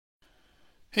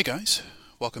Hey guys,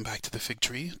 welcome back to the Fig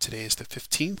Tree. Today is the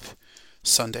 15th,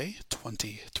 Sunday,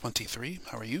 2023.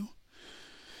 How are you?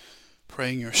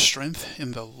 Praying your strength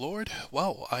in the Lord.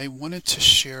 Well, I wanted to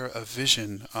share a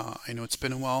vision. I know it's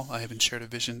been a while. I haven't shared a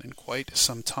vision in quite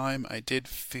some time. I did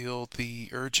feel the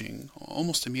urging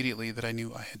almost immediately that I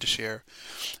knew I had to share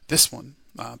this one.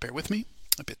 Bear with me.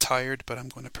 A bit tired, but I'm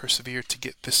going to persevere to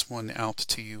get this one out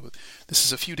to you. This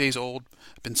is a few days old.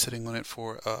 I've been sitting on it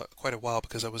for quite a while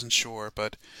because I wasn't sure,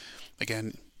 but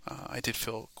again, I did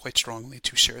feel quite strongly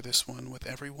to share this one with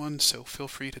everyone, so feel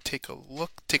free to take a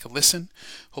look, take a listen.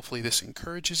 Hopefully this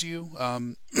encourages you.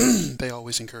 They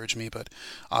always encourage me, but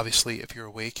obviously if you're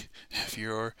awake, if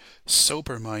you're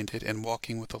sober-minded and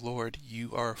walking with the Lord,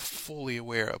 you are fully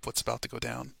aware of what's about to go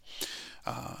down.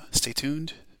 Stay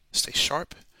tuned, stay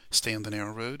sharp, stay on the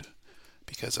narrow road,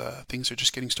 because things are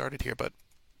just getting started here. But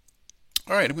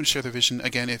all right, I'm going to share the vision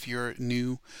again. If you're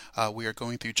new, we are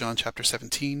going through John chapter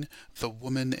 17, the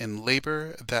woman in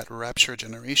labor, that rapture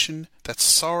generation, that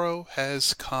sorrow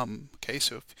has come. Okay,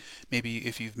 so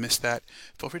if you've missed that,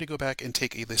 feel free to go back and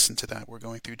take a listen to that. We're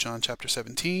going through John chapter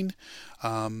 17.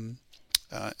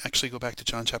 Actually, go back to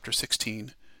John chapter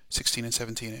 16 and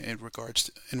 17 in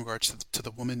regards to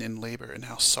the woman in labor and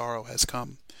how sorrow has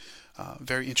come.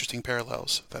 Very interesting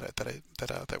parallels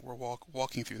that we're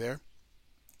walking through there.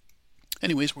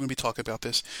 Anyways, we're going to be talking about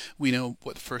this. We know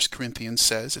what 1 Corinthians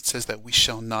says. It says that we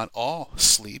shall not all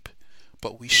sleep,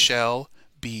 but we shall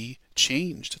be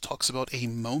changed. It talks about a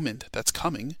moment that's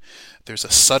coming. There's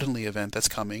a suddenly event that's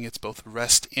coming. It's both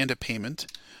rest and a payment.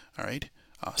 All right.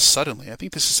 Suddenly, I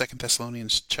think this is 2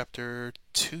 Thessalonians chapter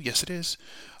 2. Yes, it is.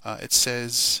 It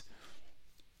says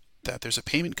that there's a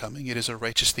payment coming. It is a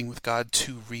righteous thing with God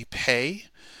to repay.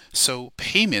 So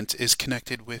payment is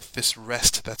connected with this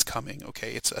rest that's coming.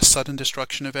 Okay, it's a sudden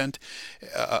destruction event,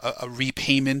 a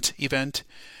repayment event.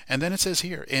 And then it says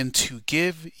here, and to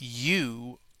give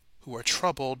you who are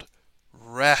troubled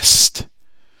rest.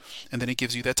 And then it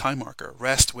gives you that time marker,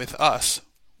 rest with us.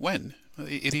 When?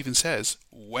 It even says,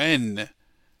 when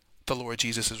the Lord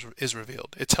Jesus is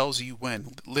revealed. It tells you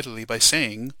when, literally by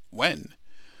saying when.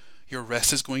 Your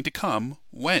rest is going to come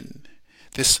when.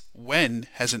 This when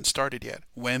hasn't started yet.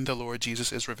 When the Lord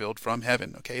Jesus is revealed from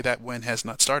heaven. Okay, that when has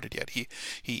not started yet.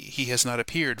 He has not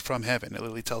appeared from heaven. It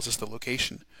literally tells us the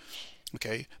location.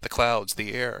 Okay, the clouds,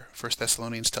 the air. 1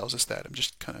 Thessalonians tells us that. I'm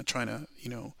just kind of trying to,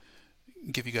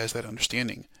 give you guys that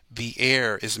understanding. The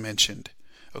air is mentioned.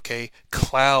 Okay,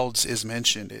 clouds is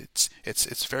mentioned.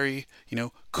 It's very,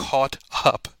 caught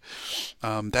up.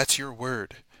 That's your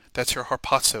word. That's your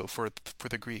harpazo for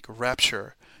the Greek.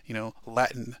 Rapture,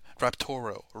 Latin,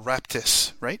 raptoro,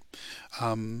 raptus, right?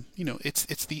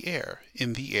 It's the air.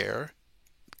 In the air,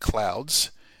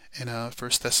 clouds. And 2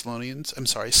 Thessalonians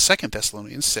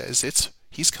says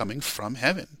he's coming from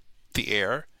heaven. The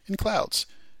air and clouds.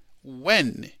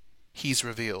 When he's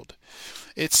revealed.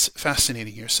 It's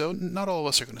fascinating here. So not all of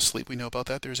us are going to sleep. We know about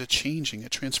that. There's a changing, a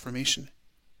transformation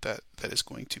that is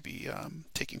going to be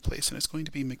taking place, and it's going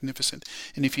to be magnificent.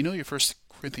 And if you know your 1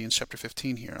 Corinthians chapter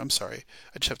 15 here, I'm sorry,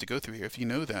 I just have to go through here. If you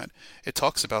know that, it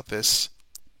talks about this,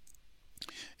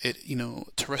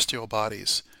 terrestrial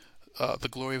bodies. The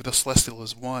glory of the celestial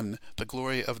is one. The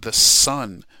glory of the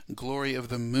sun, glory of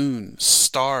the moon,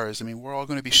 stars. I mean, we're all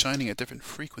going to be shining at different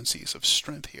frequencies of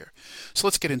strength here. So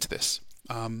let's get into this.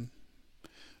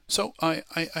 So I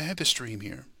had this dream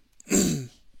here.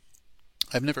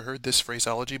 I've never heard this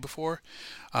phraseology before,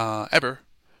 ever.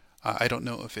 I don't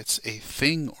know if it's a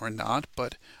thing or not,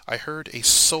 but I heard a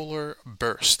solar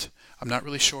burst. I'm not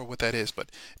really sure what that is, but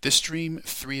this dream,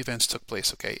 3 events took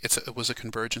place, okay? It was a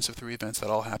convergence of 3 events that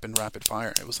all happened rapid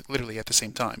fire. It was like literally at the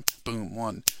same time. Boom,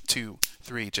 1, 2,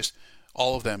 3, just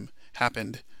all of them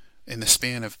happened in the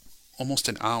span of almost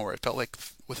an hour. It felt like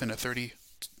within a 30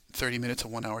 minute to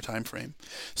 1 hour time frame.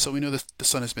 So we know that the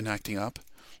sun has been acting up.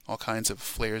 All kinds of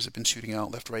flares have been shooting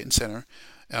out left, right, and center.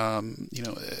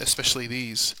 Especially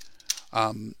these,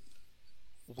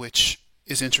 which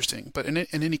is interesting. But in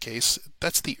any case,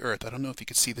 that's the Earth. I don't know if you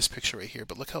could see this picture right here,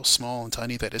 but look how small and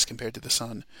tiny that is compared to the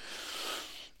sun.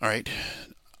 All right.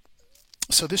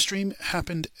 So this dream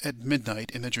happened at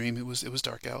midnight. In the dream, it was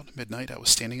dark out. Midnight. I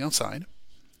was standing outside,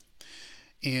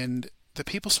 and the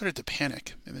people started to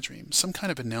panic in the dream. Some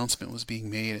kind of announcement was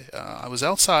being made. I was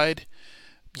outside.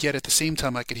 Yet at the same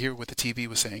time, I could hear what the TV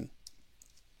was saying.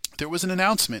 There was an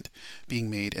announcement being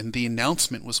made, and the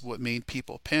announcement was what made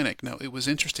people panic. Now, it was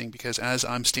interesting because as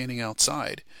I'm standing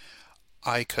outside,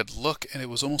 I could look, and it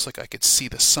was almost like I could see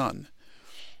the sun.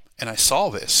 And I saw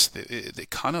this. It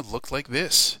kind of looked like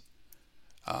this.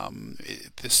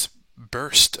 This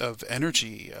burst of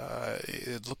energy.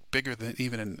 It looked bigger than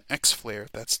even an X flare,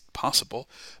 if that's possible,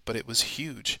 but it was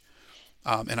huge.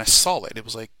 And I saw it. It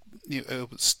was like, it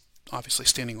was obviously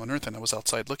standing on Earth, and I was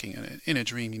outside looking. And in a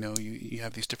dream, you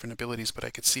have these different abilities, but I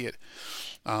could see it.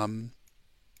 Um,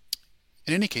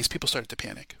 in any case, people started to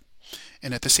panic.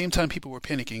 And at the same time people were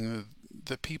panicking,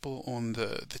 the people on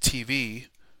the TV,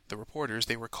 the reporters,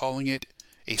 they were calling it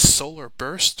a solar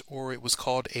burst, or it was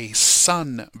called a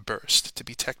sun burst, to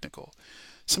be technical.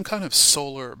 Some kind of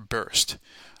solar burst.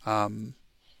 Um,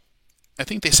 I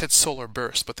think they said solar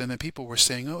burst, but then the people were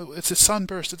saying, "Oh, it's a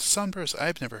sunburst. It's a sunburst."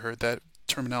 I've never heard that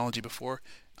terminology before.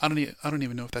 I don't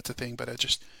even know if that's a thing, but I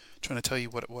just trying to tell you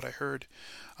what I heard.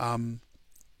 Um,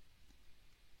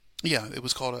 yeah, it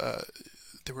was called a.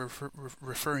 They were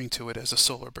referring to it as a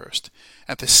solar burst.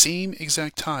 At the same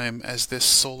exact time as this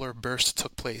solar burst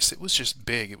took place, it was just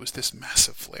big. It was this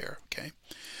massive flare. Okay.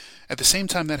 At the same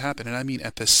time that happened, and I mean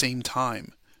at the same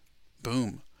time,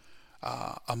 boom,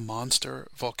 a monster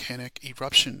volcanic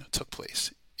eruption took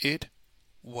place. It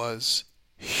was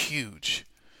huge.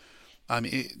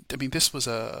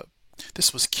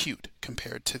 This was cute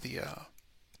compared to the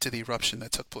eruption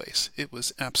that took place. It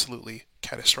was absolutely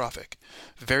catastrophic.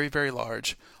 Very, very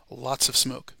large, lots of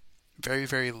smoke. Very,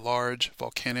 very large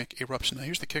volcanic eruption. Now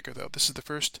here's the kicker though. This is the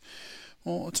first,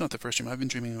 well, it's not the first dream. I've been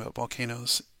dreaming about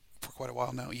volcanoes for quite a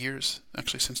while now, years,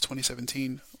 actually since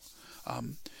 2017.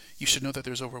 Um, you should know that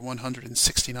there's over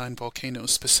 169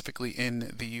 volcanoes specifically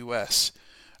in the U.S.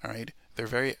 All right,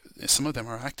 some of them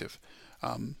are active.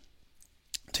 Um,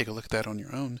 Take a look at that on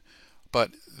your own.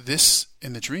 But this,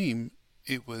 in the dream,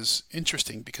 it was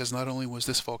interesting because not only was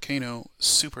this volcano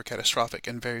super catastrophic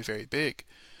and very, very big,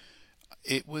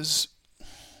 it was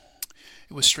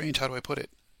strange. How do I put it?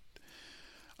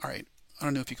 All right, I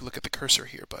don't know if you can look at the cursor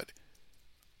here, but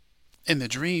in the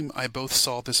dream, I both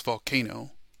saw this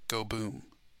volcano go boom.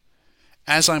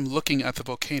 As I'm looking at the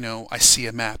volcano, I see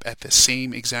a map at the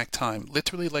same exact time,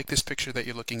 literally like this picture that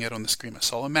you're looking at on the screen. I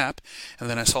saw a map, and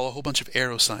then I saw a whole bunch of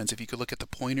arrow signs. If you could look at the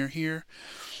pointer here,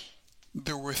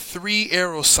 there were 3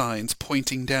 arrow signs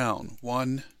pointing down.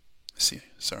 One, let's see,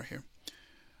 sorry here.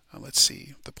 Let's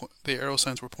see, the arrow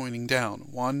signs were pointing down.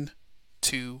 1,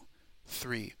 2,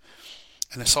 3.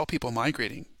 And I saw people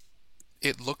migrating.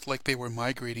 It looked like they were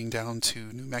migrating down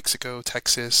to New Mexico,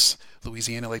 Texas,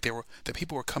 Louisiana, like the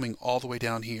people were coming all the way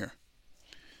down here,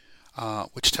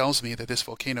 which tells me that this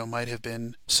volcano might have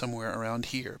been somewhere around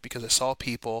here because I saw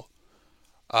people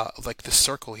like the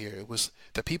circle here. It was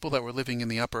the people that were living in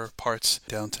the upper parts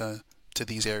down to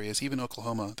these areas, even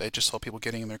Oklahoma. They just saw people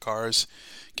getting in their cars,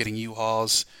 getting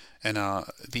U-Hauls, and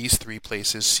these 3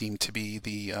 places seemed to be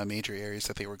the major areas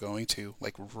that they were going to,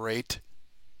 like right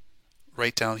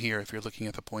down here, if you're looking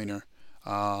at the pointer,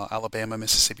 Alabama,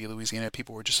 Mississippi, Louisiana,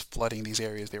 people were just flooding these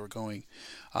areas they were going.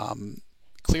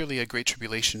 Clearly a great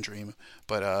tribulation dream,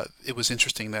 but it was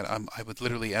interesting that I would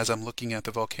literally, as I'm looking at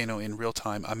the volcano in real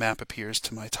time, a map appears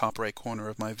to my top right corner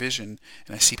of my vision,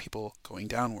 and I see people going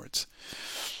downwards.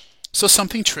 So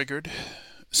something triggered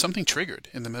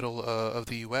in the middle of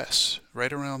the U.S.,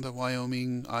 right around the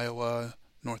Wyoming, Iowa,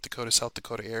 North Dakota, South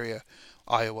Dakota area,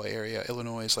 Iowa area,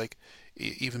 Illinois, like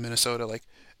even Minnesota. Like,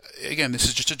 again, this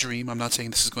is just a dream. I'm not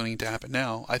saying this is going to happen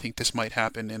now. I think this might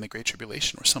happen in the Great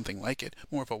Tribulation or something like it,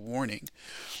 more of a warning.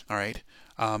 All right,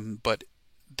 but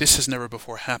this has never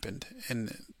before happened in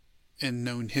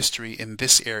known history in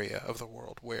this area of the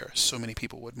world where so many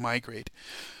people would migrate.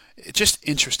 It's just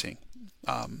interesting.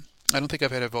 I don't think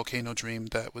I've had a volcano dream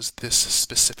that was this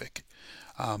specific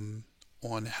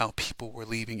on how people were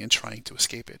leaving and trying to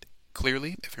escape it.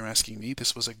 Clearly, if you're asking me,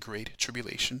 this was a great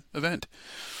tribulation event.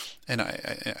 And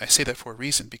I say that for a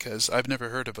reason, because I've never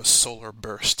heard of a solar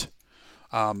burst.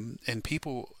 And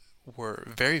people were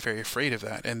very, very afraid of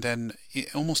that. And then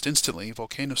almost instantly,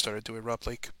 volcanoes started to erupt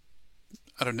like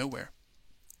out of nowhere.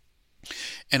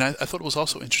 And I thought it was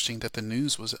also interesting that the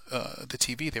news was, the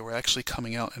TV, they were actually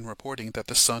coming out and reporting that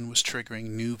the sun was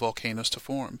triggering new volcanoes to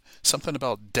form. Something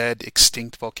about dead,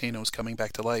 extinct volcanoes coming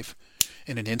back to life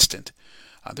in an instant.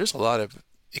 There's a lot of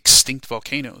extinct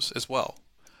volcanoes as well.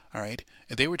 All right,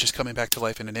 and they were just coming back to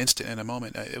life in an instant, in a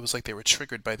moment. It was like they were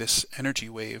triggered by this energy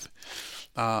wave.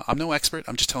 I'm no expert.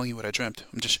 I'm just telling you what I dreamt.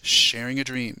 I'm just sharing a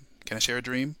dream. Can I share a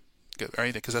dream? Good, all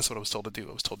right, because that's what I was told to do.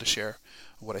 I was told to share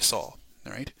what I saw.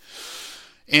 All right,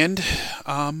 and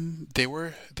they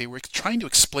were trying to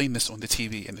explain this on the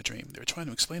TV in the dream. They were trying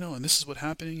to explain, oh, and this is what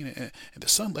happening, and the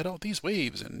sun let out these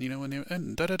waves, and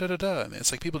and da da da da da. And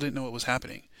it's like people didn't know what was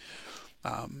happening.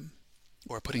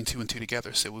 Or putting 2 and 2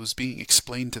 together, so it was being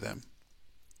explained to them.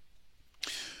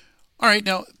 All right,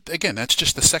 now, again, that's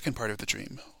just the second part of the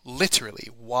dream. Literally,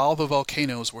 while the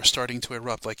volcanoes were starting to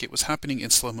erupt, like it was happening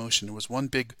in slow motion, there was one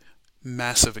big,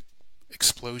 massive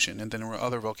explosion, and then there were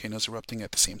other volcanoes erupting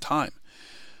at the same time.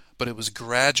 But it was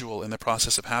gradual in the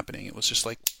process of happening. It was just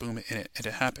like, boom, and it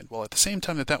happened. Well, at the same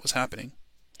time that that was happening,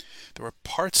 there were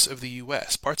parts of the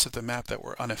U.S., parts of the map that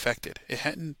were unaffected.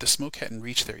 The smoke hadn't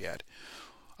reached there yet.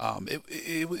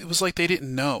 It was like they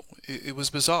didn't know. It was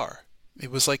bizarre. It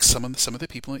was like some of the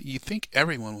people. You think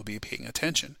everyone will be paying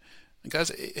attention, and guys.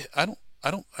 I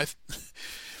don't.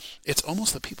 It's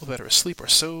almost the people that are asleep are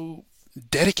so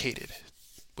dedicated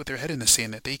with their head in the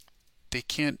sand that they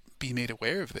can't be made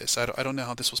aware of this. I don't know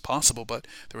how this was possible, but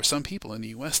there were some people in the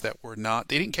U.S. that were not.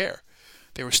 They didn't care.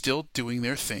 They were still doing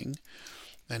their thing,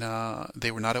 and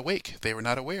they were not awake. They were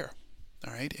not aware.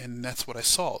 All right, and that's what I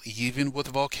saw, even with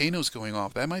volcanoes going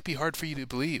off. That might be hard for you to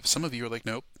believe. Some of you are like,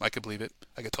 nope, I could believe it.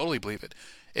 I could totally believe it.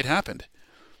 It happened.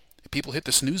 People hit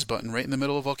the snooze button right in the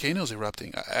middle of volcanoes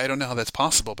erupting. I don't know how that's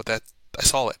possible, but that I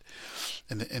saw it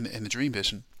in the dream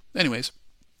vision. Anyways,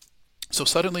 so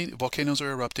suddenly volcanoes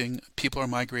are erupting. People are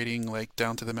migrating like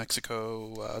down to the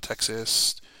Mexico,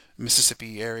 Texas,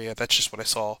 Mississippi area. That's just what I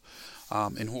saw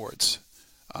in hordes.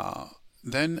 Uh,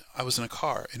 then I was in a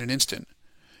car in an instant,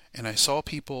 and I saw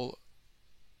people.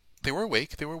 They were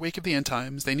awake. They were awake of the end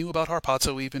times. They knew about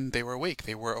Harpazo even. They were awake.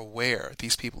 They were aware,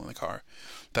 these people in the car,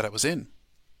 that I was in.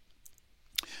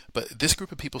 But this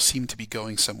group of people seemed to be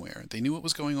going somewhere. They knew what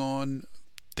was going on.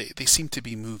 They seemed to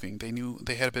be moving. They knew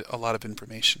they had a lot of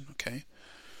information, okay?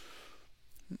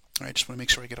 All right, just want to make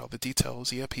sure I get all the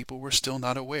details. Yeah, people were still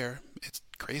not aware. It's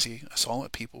crazy. I saw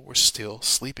that people were still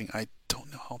sleeping. I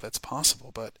don't know how that's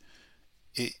possible, but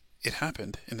it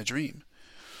happened in the dream.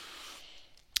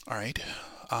 All right.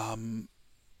 Um,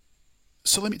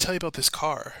 so let me tell you about this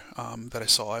car that I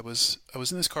saw. I was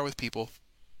in this car with people.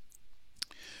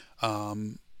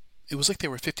 Um, it was like they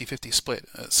were 50-50 split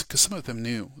because some of them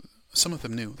knew. Some of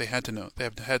them knew. They had to know. They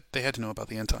had to know about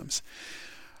the end times.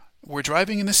 We're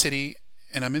driving in the city,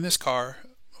 and I'm in this car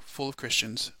full of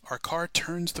Christians. Our car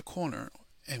turns the corner,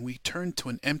 and we turned to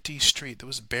an empty street that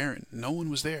was barren. No one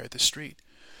was there at this street.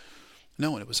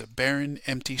 No one. It was a barren,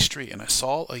 empty street, and I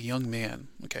saw a young man.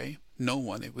 Okay, no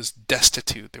one. It was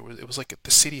destitute. It was like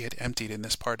the city had emptied in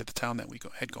this part of the town that we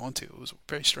had gone to. It was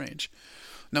very strange.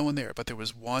 No one there, but there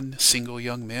was one single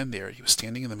young man there. He was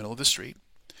standing in the middle of the street.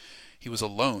 He was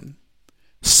alone.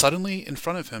 Suddenly, in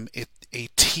front of him, a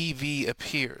TV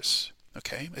appears.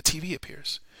 Okay, a TV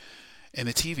appears, and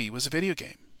the TV was a video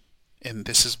game. And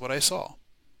this is what I saw.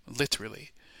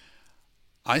 Literally,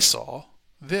 I saw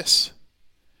this.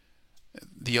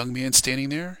 The young man standing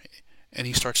there, and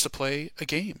he starts to play a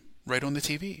game right on the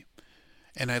TV.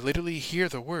 And I literally hear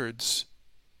the words,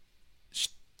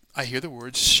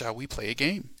 shall we play a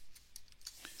game?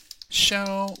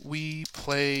 Shall we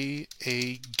play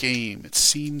a game? It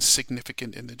seems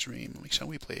significant in the dream. Like, shall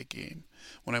we play a game?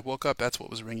 When I woke up, that's what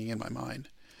was ringing in my mind.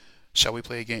 Shall we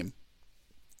play a game?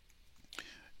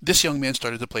 This young man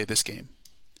started to play this game,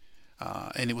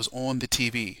 and it was on the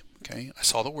TV. Okay, I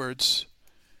saw the words.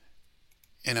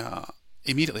 And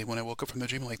immediately when I woke up from the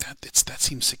dream, I'm like, that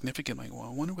seems significant. Like, well, I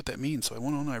wonder what that means. So I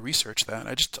went on and I researched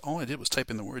that. All I did was type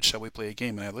in the words, shall we play a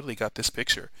game? And I literally got this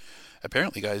picture.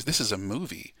 Apparently, guys, this is a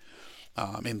movie.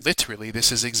 And literally,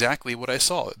 this is exactly what I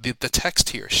saw. The text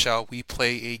here, shall we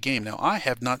play a game? Now, I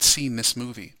have not seen this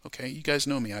movie. Okay, you guys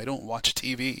know me. I don't watch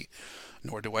TV,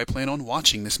 nor do I plan on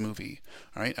watching this movie.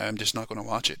 All right, I'm just not going to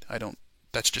watch it. I don't.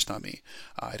 That's just not me.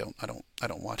 I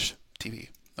don't watch TV.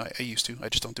 I used to. I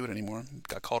just don't do it anymore.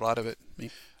 Got called out of it.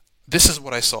 This is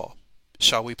what I saw.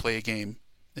 Shall we play a game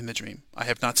in the dream? I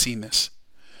have not seen this.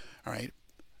 All right.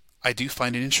 I do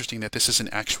find it interesting that this is an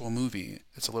actual movie.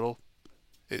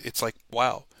 It's like,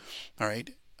 wow. All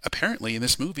right. Apparently in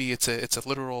this movie, it's a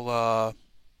literal,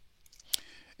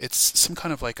 it's some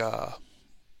kind of like a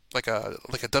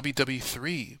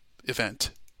WW3 event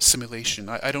simulation.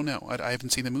 I don't know. I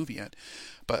haven't seen the movie yet,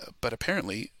 but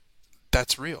apparently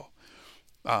that's real.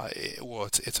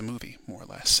 It's a movie, more or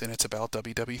less, and it's about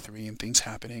WW3 and things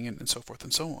happening and so forth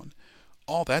and so on.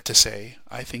 All that to say,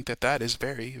 I think that is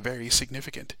very, very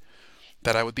significant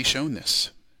that I would be shown this,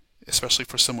 especially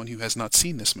for someone who has not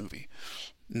seen this movie,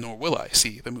 nor will I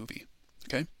see the movie.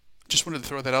 Okay? Just wanted to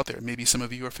throw that out there. Maybe some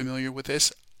of you are familiar with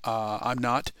this. I'm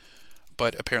not,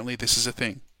 but apparently this is a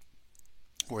thing.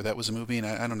 Or that was a movie, and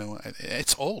I don't know.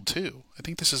 It's old, too. I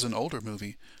think this is an older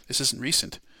movie. This isn't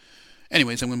recent.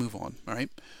 Anyways, I'm going to move on, all right?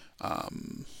 Let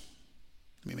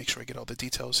me make sure I get all the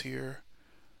details here.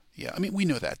 Yeah, I mean, we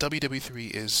know that.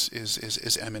 WW3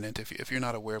 is eminent. If you're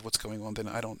not aware of what's going on, then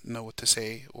I don't know what to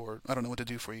say, or I don't know what to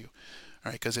do for you.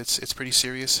 all right, because it's pretty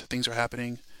serious. Things are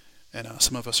happening, and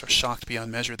some of us are shocked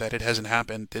beyond measure that it hasn't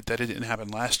happened, that it didn't happen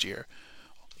last year.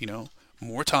 You know,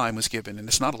 more time was given, and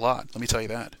it's not a lot. Let me tell you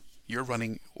that. You're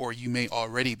running, or you may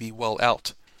already be well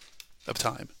out of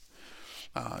time.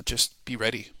 Just be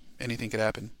ready. Anything could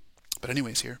happen. But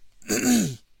anyways, here.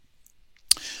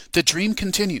 The dream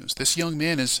continues. This young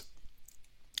man is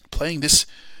playing this.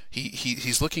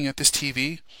 He's looking at this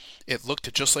TV. It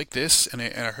looked just like this, and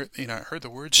I heard the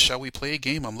words, "Shall we play a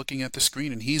game?" I'm looking at the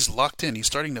screen, and he's locked in. He's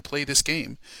starting to play this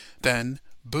game. Then,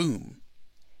 boom.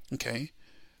 Okay.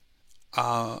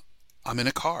 I'm in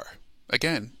a car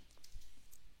again.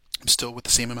 I'm still with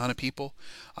the same amount of people.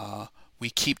 We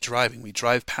keep driving. We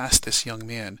drive past this young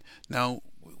man. Now,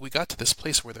 we got to this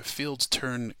place where the fields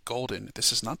turn golden.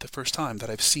 This is not the first time that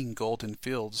I've seen golden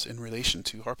fields in relation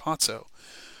to Harpazo.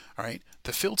 All right,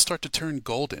 the fields start to turn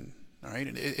golden. All right,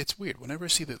 and it's weird. Whenever I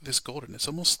see this golden, it's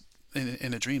almost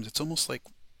in the dreams. It's almost like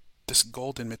this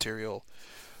golden material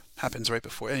happens right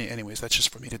before. Anyways, that's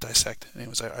just for me to dissect.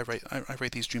 Anyways, I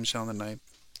write these dreams down, and I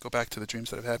go back to the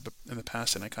dreams that I've had in the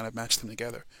past, and I kind of match them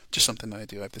together. Just something that I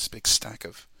do. I have this big stack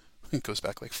of. It goes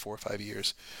back like 4 or 5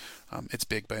 years. It's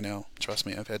big by now. Trust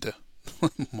me, I've had to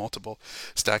multiple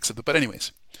stacks of them. But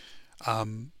anyways,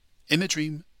 in the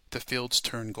dream, the fields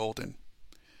turn golden.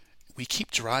 We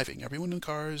keep driving. Everyone in the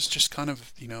car is just kind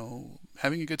of,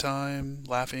 having a good time,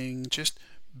 laughing, just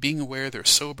being aware. They're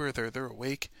sober. They're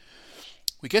awake.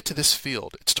 We get to this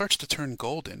field. It starts to turn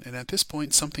golden. And at this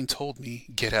point, something told me,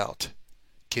 get out.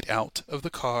 Get out of the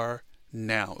car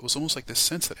now. It was almost like this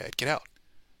sense that I had. Get out.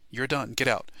 You're done. Get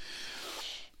out.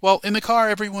 Well, in the car,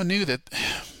 everyone knew that.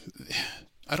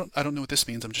 I don't know what this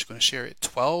means. I'm just going to share it.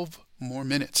 12 more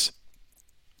minutes.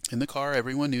 In the car,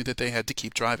 everyone knew that they had to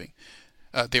keep driving.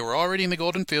 They were already in the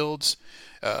golden fields.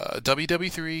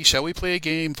 WW3, Shall We Play a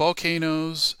Game,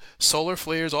 volcanoes, solar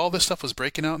flares, all this stuff was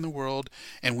breaking out in the world,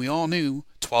 and we all knew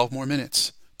 12 more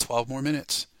minutes, 12 more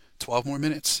minutes, 12 more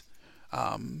minutes.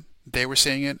 They were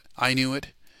saying it. I knew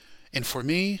it. And for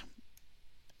me,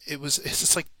 it's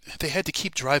just like they had to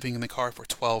keep driving in the car for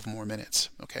 12 more minutes,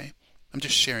 okay? I'm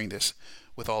just sharing this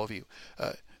with all of you.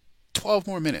 12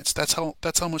 more minutes. That's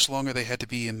how much longer they had to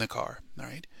be in the car, all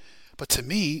right? But to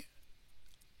me,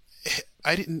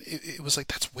 it was like,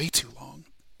 that's way too long.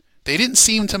 They didn't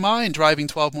seem to mind driving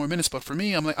 12 more minutes, but for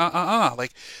me, I'm like,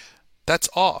 like, that's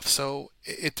off. So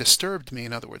it disturbed me,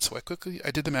 in other words. So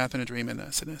I did the math in a dream, and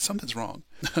I said, something's wrong.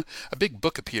 A big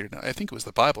book appeared. I think it was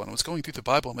the Bible, and I was going through the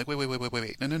Bible. I'm like, wait.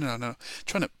 No.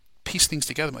 Trying to piece things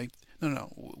together. I'm like,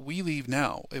 no. We leave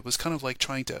now. It was kind of like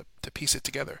trying to piece it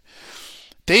together.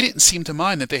 They didn't seem to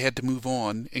mind that they had to move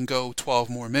on and go 12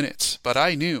 more minutes, but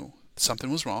I knew something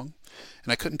was wrong,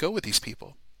 and I couldn't go with these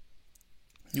people.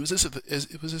 It was as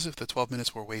if the 12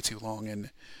 minutes were way too long, and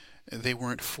they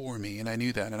weren't for me, and I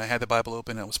knew that, and I had the Bible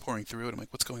open, and I was pouring through it. I'm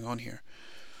like, what's going on here?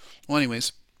 Well,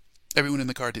 anyways, everyone in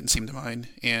the car didn't seem to mind,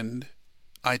 and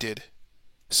I did.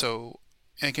 So,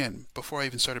 again, before I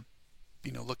even started,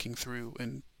 looking through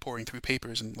and pouring through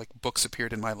papers, and like books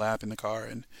appeared in my lap in the car,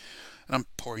 and I'm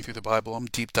pouring through the Bible. I'm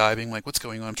deep diving, like, what's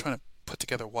going on? I'm trying to put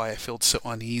together why I felt so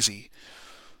uneasy.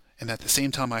 And at the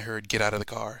same time, I heard, get out of the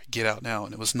car, get out now.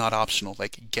 And it was not optional,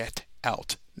 like, get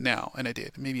out now. And I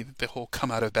did. Maybe the whole come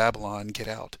out of Babylon, get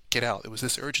out, get out. It was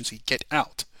this urgency, get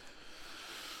out.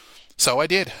 So I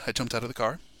did. I jumped out of the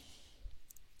car.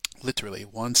 Literally,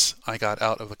 once I got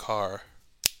out of the car,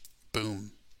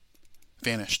 boom,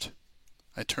 vanished.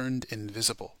 I turned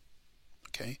invisible.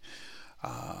 Okay?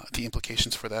 The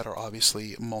implications for that are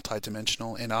obviously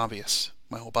multidimensional and obvious.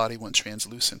 My whole body went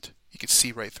translucent. You could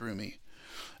see right through me.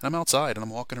 And I'm outside, and I'm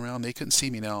walking around. They couldn't see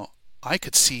me. Now, I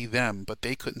could see them, but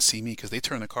they couldn't see me because they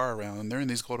turned the car around, and they're in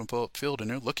this golden field, and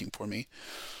they're looking for me.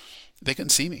 They couldn't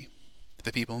see me.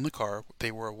 The people in the car,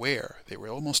 they were aware. They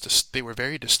were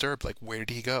very disturbed, like, where did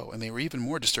he go? And they were even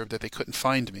more disturbed that they couldn't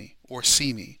find me or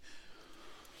see me.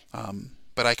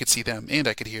 But I could see them, and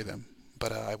I could hear them.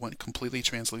 But I went completely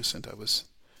translucent.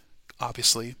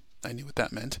 Obviously, I knew what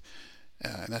that meant.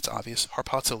 And that's obvious.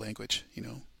 Harpazo language, It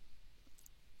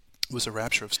was a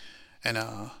rapture and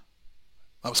I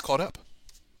was caught up.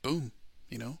 Boom,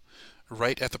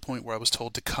 right at the point where I was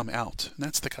told to come out. And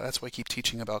that's why I keep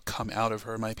teaching about come out of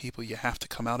her, my people. You have to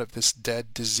come out of this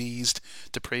dead, diseased,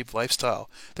 depraved lifestyle.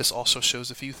 This also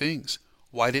shows a few things.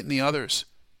 Why didn't the others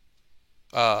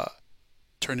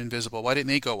turn invisible? Why didn't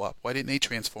they go up? Why didn't they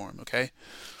transform? Okay,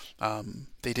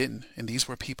 they didn't. And these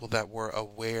were people that were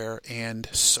aware and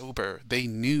sober. They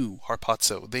knew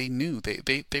Harpazo. They knew.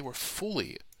 They were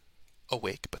fully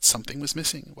awake, but something was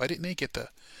missing. Why didn't they get the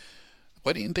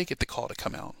Why didn't they get the call to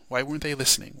come out? Why weren't they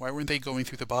listening? Why weren't they going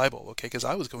through the Bible? Okay, because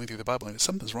I was going through the Bible and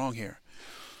something's wrong here.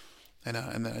 And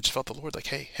then I just felt the Lord like,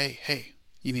 hey,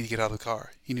 you need to get out of the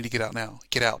car. You need to get out now.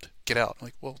 Get out. I'm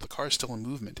like, well, the car is still in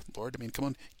movement, Lord. I mean, come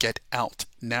on, get out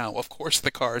now. Of course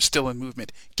the car is still in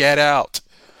movement. Get out.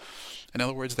 In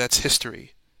other words, that's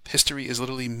history. History is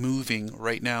literally moving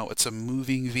right now. It's a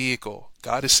moving vehicle.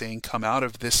 God is saying, come out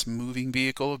of this moving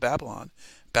vehicle of Babylon.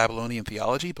 Babylonian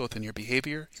theology, both in your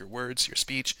behavior, your words, your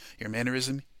speech, your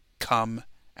mannerism, come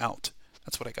out.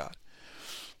 That's what I got.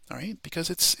 All right, because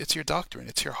it's your doctrine,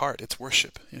 it's your heart, it's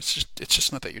worship. It's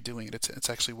just not that you're doing it. It's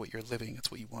actually what you're living.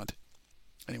 It's what you want.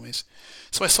 Anyways,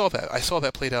 so I saw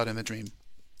that played out in the dream.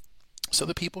 So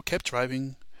the people kept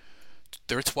driving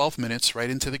their 12 minutes right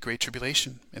into the Great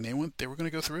Tribulation, and they were going to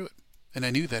go through it, and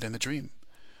I knew that in the dream.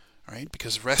 All right,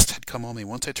 because rest had come on me.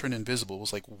 Once I turned invisible, it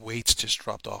was like weights just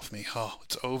dropped off me. Oh,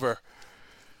 it's over.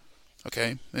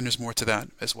 Okay, and there's more to that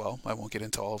as well. I won't get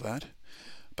into all of that.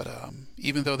 But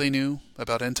even though they knew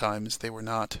about end times, they were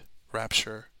not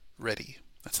rapture ready.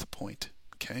 That's the point.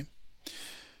 Okay?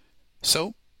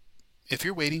 So, if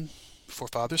you're waiting for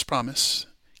Father's promise,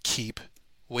 keep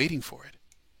waiting for it.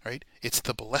 Right? It's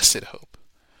the blessed hope.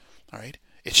 All right?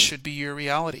 It should be your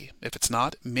reality. If it's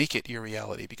not, make it your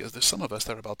reality, because there's some of us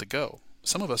that are about to go.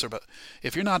 Some of us are about...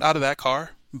 If you're not out of that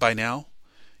car by now,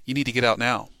 you need to get out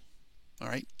now. All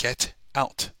right? Get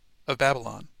out of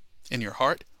Babylon. In your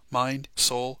heart, mind,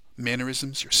 soul,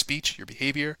 mannerisms, your speech, your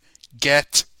behavior.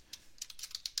 Get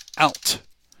out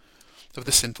of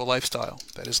the sinful lifestyle.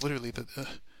 That is literally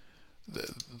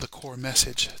the core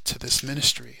message to this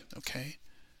ministry. Okay?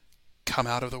 Come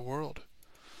out of the world.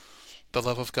 The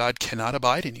love of God cannot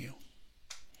abide in you.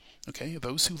 Okay?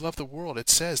 Those who love the world, it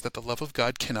says that the love of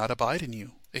God cannot abide in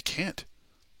you. It can't.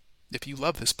 If you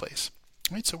love this place.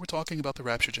 Right? So we're talking about the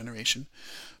rapture generation.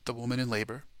 The woman in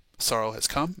labor. Sorrow has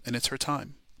come, and it's her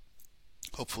time.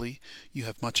 Hopefully, you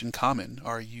have much in common.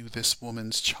 Are you this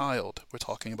woman's child? We're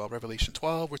talking about Revelation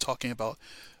 12. We're talking about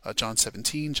John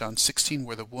 17, John 16,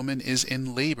 where the woman is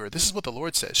in labor. This is what the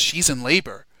Lord says. She's in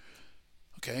labor.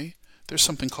 Okay? There's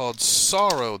something called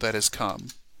sorrow that has come.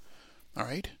 All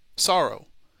right? Sorrow.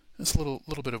 There's a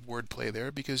little bit of wordplay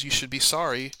there, because you should be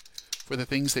sorry for the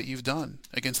things that you've done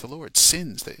against the Lord.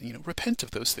 Sins that, repent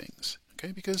of those things.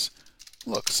 Okay? Because,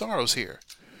 look, sorrow's here.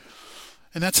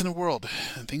 And that's in the world,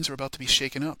 and things are about to be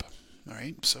shaken up. All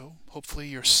right? So hopefully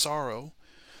your sorrow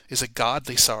is a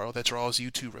godly sorrow that draws you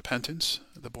to repentance.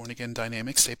 The born-again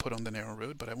dynamics, stay put on the narrow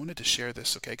road. But I wanted to share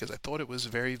this, okay, because I thought it was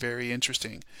very, very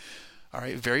interesting. All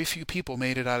right? Very few people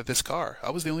made it out of this car. I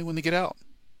was the only one to get out.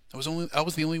 I was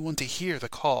the only one to hear the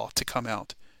call to come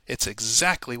out. It's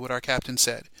exactly what our captain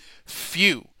said.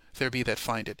 Few there be that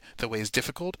find it. The way is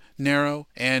difficult, narrow,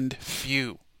 and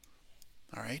few.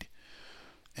 All right?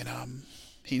 And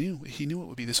he knew it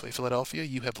would be this way. Philadelphia,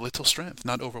 you have little strength,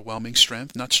 not overwhelming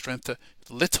strength, not strength to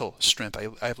little strength.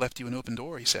 I have left you an open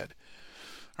door, he said.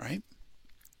 All right?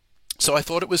 So I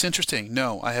thought it was interesting.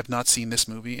 No, I have not seen this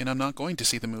movie, and I'm not going to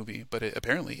see the movie, but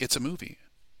apparently it's a movie.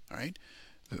 All right?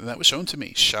 That was shown to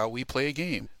me. Shall we play a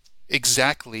game?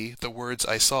 Exactly the words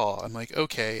I saw. I'm like,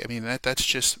 okay, I mean, that's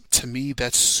just, to me,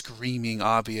 that's screaming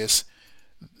obvious.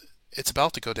 It's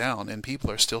about to go down, and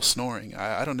people are still snoring.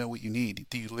 I don't know what you need.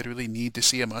 Do you literally need to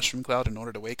see a mushroom cloud in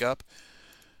order to wake up?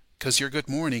 Because your good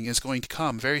morning is going to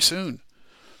come very soon.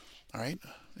 All right?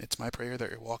 It's my prayer that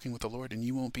you're walking with the Lord and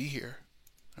you won't be here.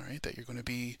 All right? That you're going to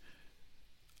be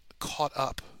caught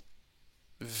up,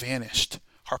 vanished,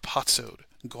 harpazoed,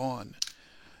 gone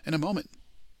in a moment.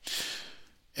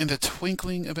 In the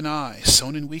twinkling of an eye,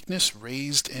 sown in weakness,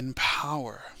 raised in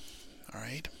power. All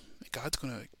right? God's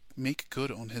going to make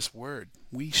good on his word.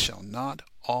 We shall not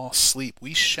all sleep.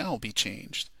 We shall be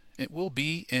changed. It will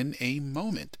be in a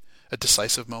moment, a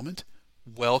decisive moment,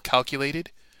 well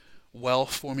calculated, well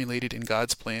formulated in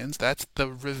God's plans. That's the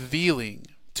revealing.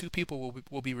 Two people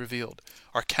will be revealed.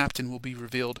 Our captain will be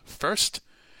revealed first,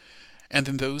 and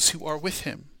then those who are with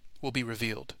him will be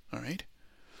revealed. All right?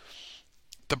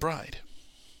 The bride.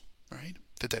 All right?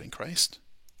 The dead in Christ.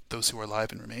 Those who are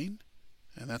alive and remain.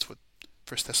 And that's what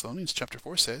 1 Thessalonians chapter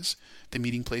 4 says. The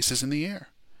meeting place is in the air.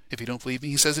 If you don't believe me,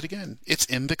 he says it again. It's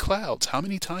in the clouds. How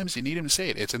many times do you need him to say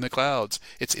it? It's in the clouds.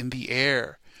 It's in the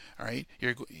air. All right?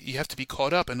 You have to be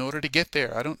caught up in order to get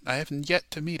there. I haven't yet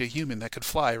to meet a human that could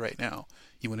fly right now.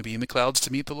 You want to be in the clouds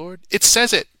to meet the Lord? It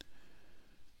says it.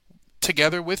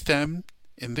 Together with them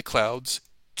in the clouds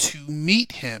to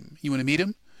meet him. You want to meet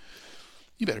him?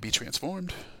 You better be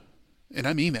transformed. And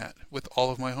I mean that with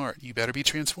all of my heart. You better be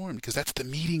transformed, because that's the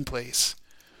meeting place.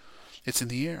 It's in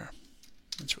the air.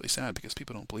 It's really sad because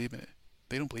people don't believe in it.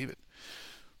 They don't believe it.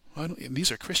 Well, and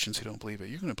these are Christians who don't believe it.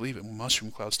 You're going to believe it when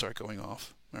mushroom clouds start going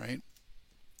off. All right?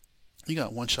 You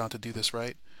got one shot to do this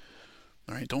right.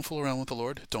 All right? Don't fool around with the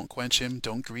Lord. Don't quench him.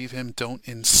 Don't grieve him. Don't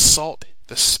insult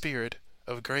the Spirit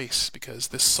of grace, because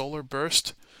this solar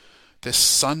burst, this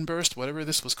sunburst, whatever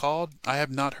this was called, I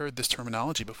have not heard this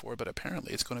terminology before, but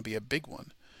apparently it's going to be a big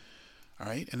one. All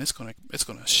right? And it's going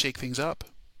to shake things up.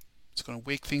 It's going to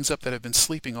wake things up that have been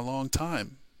sleeping a long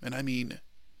time. And I mean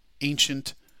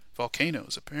ancient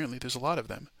volcanoes. Apparently there's a lot of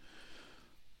them.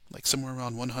 Like somewhere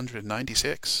around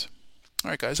 196. All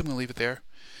right, guys, I'm going to leave it there.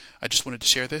 I just wanted to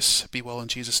share this. Be well in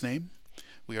Jesus' name.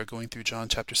 We are going through John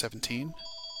chapter 17.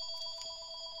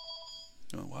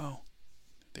 Oh, wow.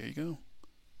 There you go.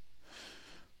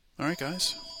 All right,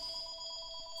 guys.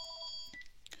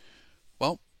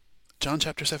 Well, John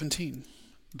chapter 17.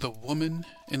 The woman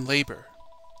in labor.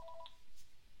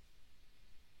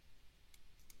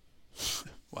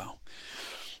 Wow.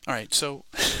 All right, so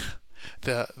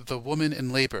the woman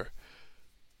in labor.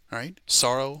 All right,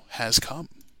 sorrow has come.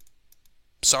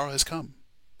 Sorrow has come.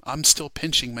 I'm still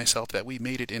pinching myself that we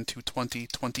made it into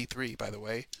 2023, by the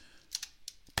way.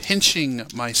 Pinching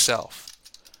myself.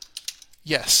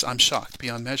 Yes, I'm shocked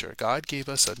beyond measure. God gave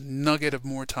us a nugget of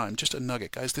more time. Just a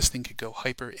nugget. Guys, this thing could go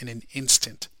hyper in an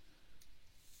instant.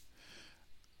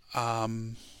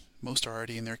 Most are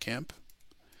already in their camp.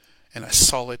 And I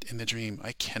saw it in the dream.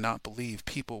 I cannot believe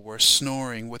people were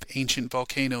snoring with ancient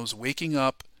volcanoes waking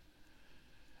up,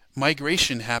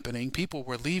 migration happening, people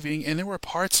were leaving, and there were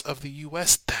parts of the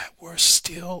U.S. that were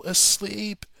still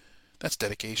asleep. That's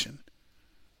dedication.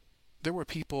 There were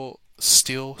people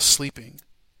still sleeping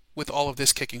with all of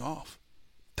this kicking off.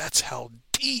 That's how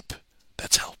deep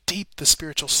the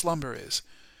spiritual slumber is.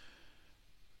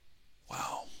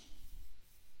 Wow.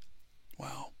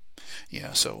 Wow.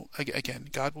 Yeah, so again,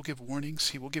 God will give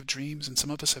warnings. He will give dreams, and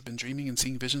some of us have been dreaming and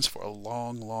seeing visions for a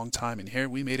long, long time. And here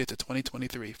we made it to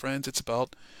 2023. Friends, it's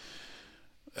about,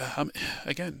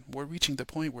 again, we're reaching the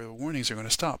point where the warnings are going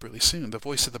to stop really soon. The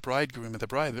voice of the bridegroom and the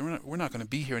bride, we're not going to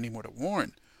be here anymore to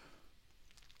warn.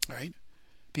 All right?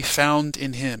 Be found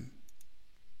in him.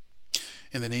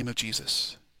 In the name of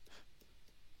Jesus.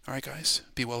 All right, guys,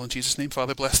 be well in Jesus' name.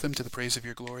 Father, bless them to the praise of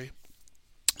your glory.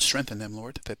 Strengthen them,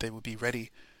 Lord, that they will be ready,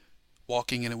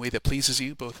 walking in a way that pleases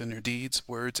you, both in their deeds,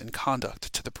 words, and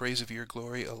conduct, to the praise of your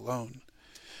glory alone.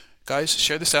 Guys,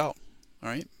 share this out, all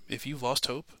right? If you've lost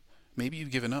hope, maybe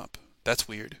you've given up. That's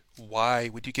weird. Why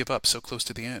would you give up so close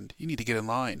to the end? You need to get in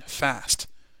line, fast,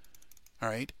 all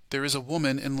right? There is a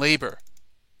woman in labor,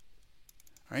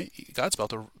 all right? God's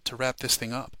about to wrap this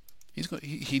thing up. He's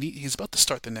about to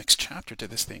start the next chapter to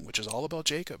this thing, which is all about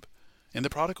Jacob and the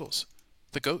prodigals.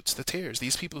 The goats, the tares,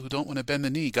 these people who don't want to bend the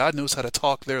knee. God knows how to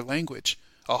talk their language.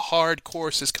 A hard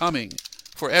course is coming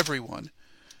for everyone.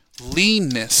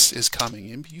 Leanness is coming.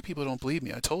 And you people don't believe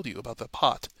me. I told you about the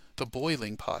pot, the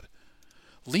boiling pot.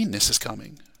 Leanness is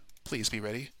coming. Please be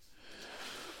ready.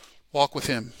 Walk with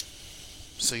him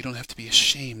so you don't have to be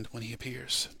ashamed when he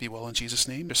appears. Be well in Jesus'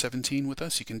 name. There's 17 with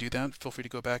us. You can do that. Feel free to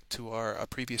go back to our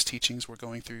previous teachings. We're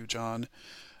going through John.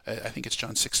 I think it's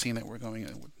John 16 that we're going.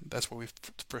 That's where we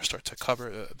first start to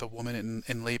cover the woman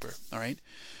in labor. All right?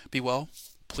 Be well.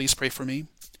 Please pray for me.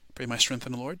 Pray my strength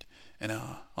in the Lord. And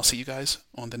I'll see you guys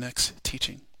on the next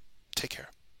teaching. Take care.